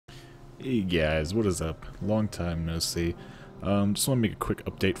Hey guys, what is up? Long time no see. Just want to make a quick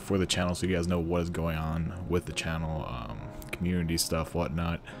update for the channel so you guys know what is going on with the channel, community stuff,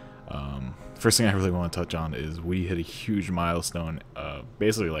 whatnot. First thing I really want to touch on is we hit a huge milestone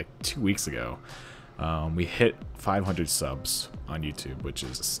basically like 2 weeks ago. We hit 500 subs on YouTube, which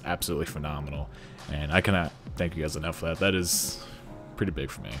is absolutely phenomenal, and I cannot thank you guys enough for that. That is pretty big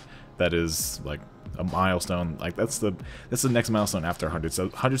for me. That is like a milestone. Like that's the next milestone after 100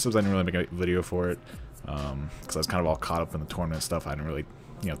 subs. 100 subs, I didn't really make a video for it because I was kind of all caught up in the tournament stuff. I didn't really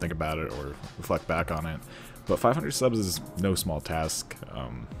think about it or reflect back on it. But 500 subs is no small task.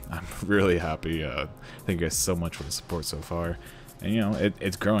 I'm really happy. Thank you guys so much for the support so far, and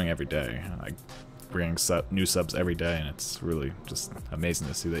it's growing every day. I bring new subs every day, and it's really just amazing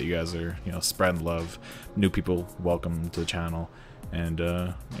to see that you guys are spreading love, new people welcome to the channel, and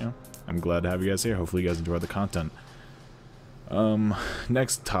I'm glad to have you guys here. Hopefully you guys enjoy the content.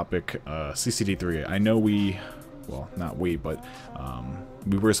 Next topic, CCT3. I know not we, but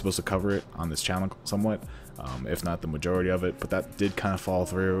we were supposed to cover it on this channel somewhat, if not the majority of it, but that did kind of fall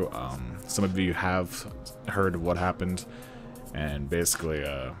through. Some of you have heard what happened, and basically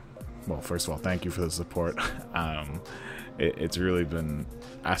well, first of all, thank you for the support. It's really been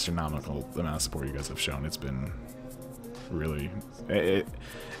astronomical, the amount of support you guys have shown. It's been really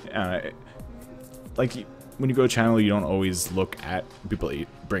like when you go to channel, you don't always look at people that you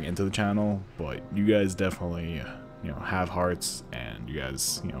bring into the channel, but you guys definitely have hearts, and you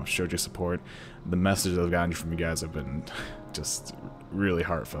guys showed your support. The messages I've gotten from you guys have been just really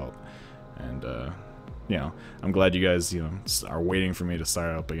heartfelt, and I'm glad you guys are waiting for me to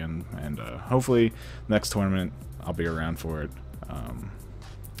start up again, and hopefully next tournament I'll be around for it.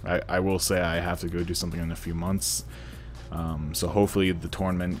 I will say I have to go do something in a few months, so hopefully the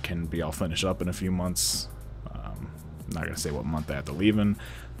tournament can be all finished up in a few months. I'm not gonna say what month I have to leave in,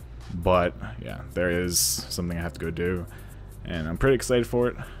 but yeah, there is something I have to go do, and I'm pretty excited for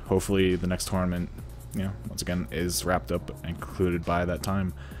it. Hopefully the next tournament, once again, is wrapped up and concluded by that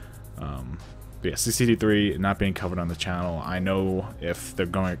time. But yeah, CCT3 not being covered on the channel. I know if they're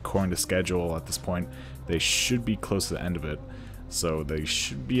going according to schedule at this point, they should be close to the end of it. So they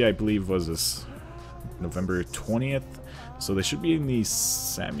should be, I believe, was this November 20th? So they should be in the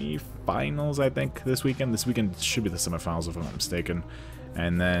semi-finals, I think, this weekend. This weekend should be the semi-finals, if I'm not mistaken.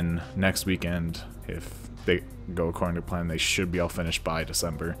 And then next weekend, if they go according to plan, they should be all finished by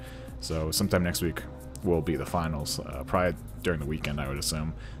December. So sometime next week will be the finals, probably during the weekend, I would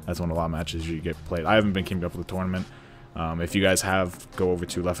assume. That's when a lot of matches usually get played. I haven't been keeping up with the tournament. If you guys have, go over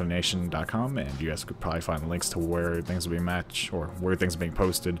to leftnation.com, and you guys could probably find links to where things are being matched, or where things are being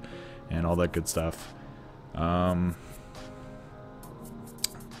posted, and all that good stuff. Yeah,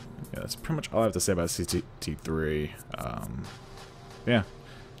 that's pretty much all I have to say about CCT3. Yeah,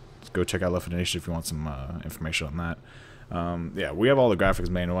 just go check out Left Nation if you want some information on that. Yeah, we have all the graphics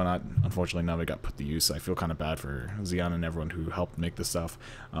made and whatnot. Unfortunately, none of it got put to use. I feel kind of bad for Zion and everyone who helped make this stuff.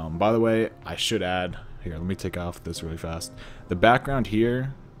 By the way, I should add, here, let me take off this really fast. The background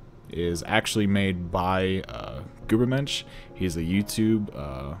here is actually made by Gubermensch. He's a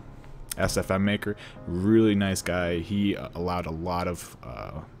YouTube SFM maker. Really nice guy. He allowed a lot of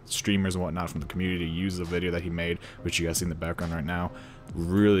streamers and whatnot from the community to use the video that he made, which you guys see in the background right now.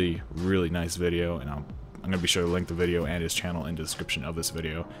 Really, really nice video, and I'm going to be sure to link the video and his channel in the description of this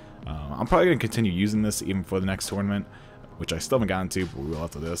video. I'm probably going to continue using this even for the next tournament, which I still haven't gotten to, but we will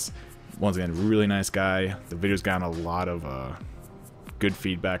after this. Once again, really nice guy. The video's gotten a lot of good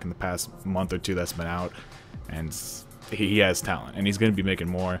feedback in the past month or two that's been out, and he has talent, and he's going to be making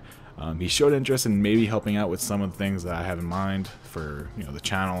more. He showed interest in maybe helping out with some of the things that I have in mind for the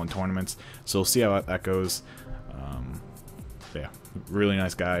channel and tournaments, so we'll see how that goes. Yeah, really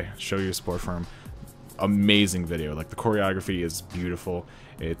nice guy. Show your support for him. Amazing video. Like, the choreography is beautiful.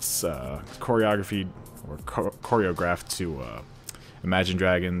 It's choreography or choreographed to Imagine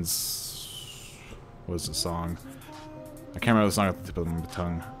Dragons. What was the song? I can't remember the song at the tip of my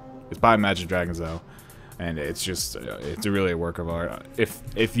tongue. It's by Imagine Dragons though, and it's just it's really a work of art.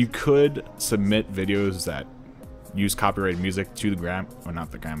 If you could submit videos that use copyrighted music to the or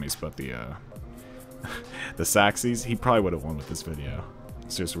not the Grammys, but the the Saxies, he probably would have won with this video.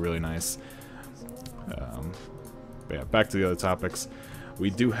 It's just really nice. But yeah, back to the other topics. We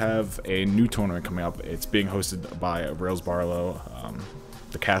do have a new tournament coming up. It's being hosted by Rails Barlow,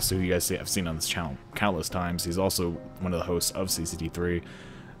 the caster who you guys have seen on this channel countless times. He's also one of the hosts of CCT3,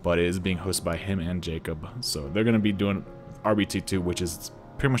 but it is being hosted by him and Jacob. So they're going to be doing RBT2, which is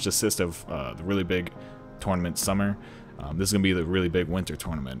pretty much the assist of the really big tournament summer. This is going to be the really big winter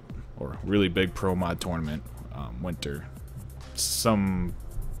tournament, or really big pro mod tournament winter. Some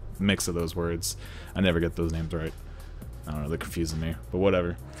mix of those words. I never get those names right. I don't know, they're confusing me, but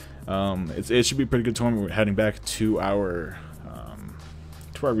whatever. It should be a pretty good tournament. We're heading back to our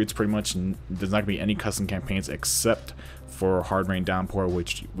roots pretty much. There's not going to be any custom campaigns except for Hard Rain Downpour,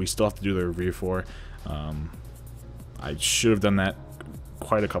 which we still have to do the review for. I should have done that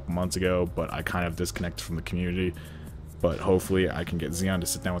quite a couple months ago, but I kind of disconnected from the community. But hopefully I can get Xeon to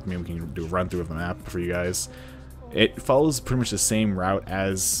sit down with me and we can do a run through of the map for you guys. It follows pretty much the same route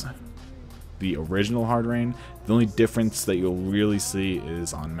as the original Hard Rain. The only difference that you'll really see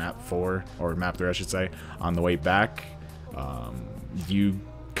is on map 4, or map 3 I should say. On the way back, you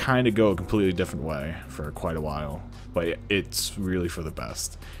kind of go a completely different way for quite a while, but it's really for the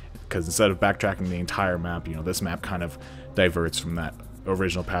best, because instead of backtracking the entire map, you know, this map kind of diverts from that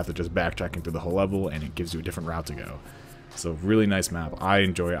original path of just backtracking through the whole level, and it gives you a different route to go. So really nice map. I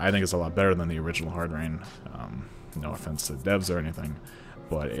enjoy it. I think it's a lot better than the original Hard Rain. No offense to devs or anything,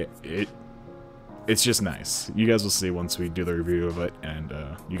 but it's just nice. You guys will see once we do the review of it, and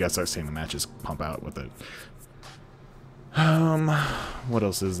you guys start seeing the matches pump out with it. What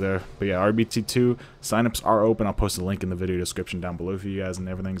else is there? But yeah, RBT2 signups are open. I'll post a link in the video description down below for you guys and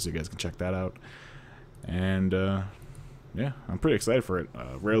everything, so you guys can check that out. And yeah, I'm pretty excited for it.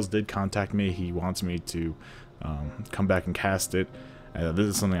 Rails did contact me. He wants me to come back and cast it. This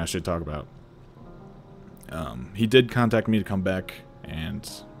is something I should talk about. He did contact me to come back, and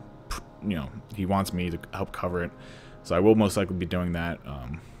you know, he wants me to help cover it, so I will most likely be doing that.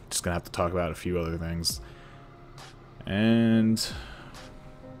 Just gonna have to talk about a few other things, and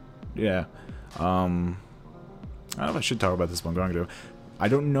yeah, I don't know if I should talk about this, but I'm going to. I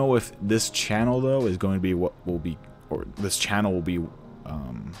don't know if this channel though is going to be what will be, or this channel will be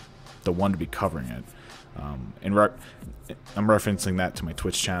the one to be covering it. I'm referencing that to my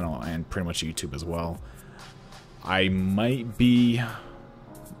Twitch channel and pretty much YouTube as well. I might be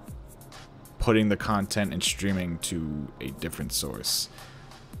putting the content and streaming to a different source.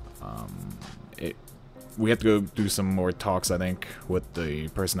 We have to go do some more talks, I think, with the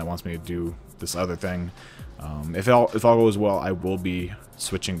person that wants me to do this other thing. If all goes well, I will be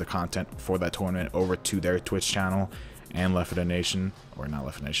switching the content for that tournament over to their Twitch channel and Left 4 Dead Nation, or not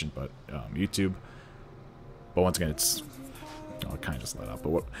Left 4 Dead Nation, but YouTube. But once again, it's, oh, it kind of just let up,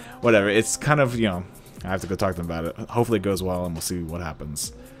 but whatever. It's kind of, you know, I have to go talk to them about it. Hopefully it goes well, and we'll see what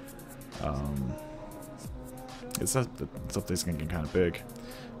happens. Something's gonna get kind of big.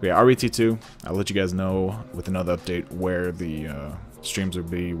 But yeah, RBT2, I'll let you guys know with another update where the streams will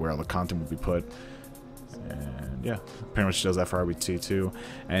be, where all the content will be put. And yeah, pretty much does that for RBT2.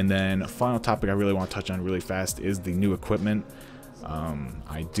 And then a final topic I really want to touch on really fast is the new equipment.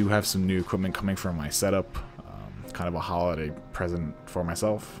 I do have some new equipment coming for my setup. Kind of a holiday present for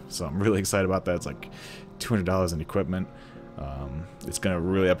myself, so I'm really excited about that. It's like $200 in equipment. It's gonna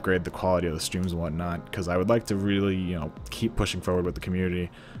really upgrade the quality of the streams and whatnot, because I would like to really, you know, keep pushing forward with the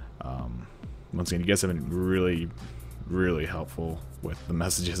community. Once again, you guys have been really helpful with the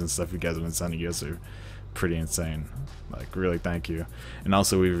messages and stuff you guys have been sending. You guys are pretty insane. Like, really, thank you. And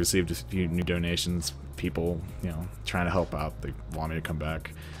also, we've received a few new donations. People, you know, trying to help out. They want me to come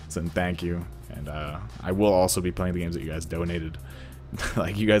back. So thank you. And I will also be playing the games that you guys donated.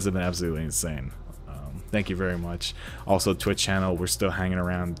 Like, you guys have been absolutely insane. Thank you very much. Also, Twitch channel, we're still hanging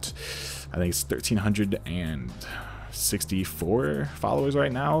around, I think it's 1,364 followers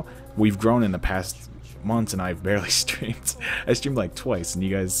right now. We've grown in the past months, and I've barely streamed. I streamed like twice, and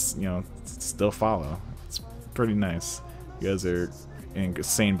you guys, you know, still follow. It's pretty nice. You guys are an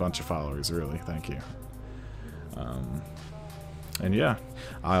insane bunch of followers, really. Thank you. And yeah,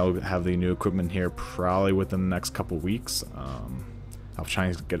 I'll have the new equipment here probably within the next couple weeks. I'll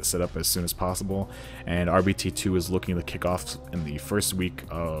try to get it set up as soon as possible, and RBT2 is looking to kick off in the first week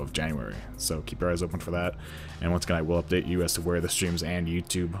of January, so keep your eyes open for that. And once again, I will update you as to where the streams and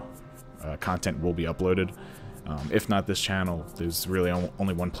YouTube content will be uploaded. If not this channel, there's really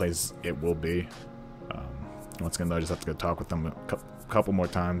only one place it will be. Once again, I just have to go talk with them a couple more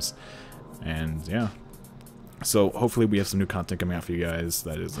times, and yeah. So hopefully we have some new content coming out for you guys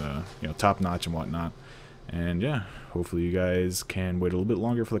that is you know, top notch and whatnot. And yeah, hopefully you guys can wait a little bit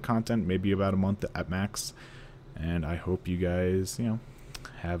longer for the content, maybe about a month at max. And I hope you guys, you know,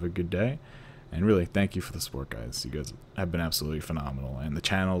 have a good day. And really, thank you for the support, guys. You guys have been absolutely phenomenal, and the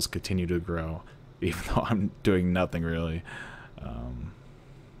channels continue to grow, even though I'm doing nothing really.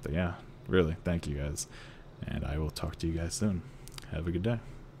 But yeah, really, thank you guys, and I will talk to you guys soon. Have a good day.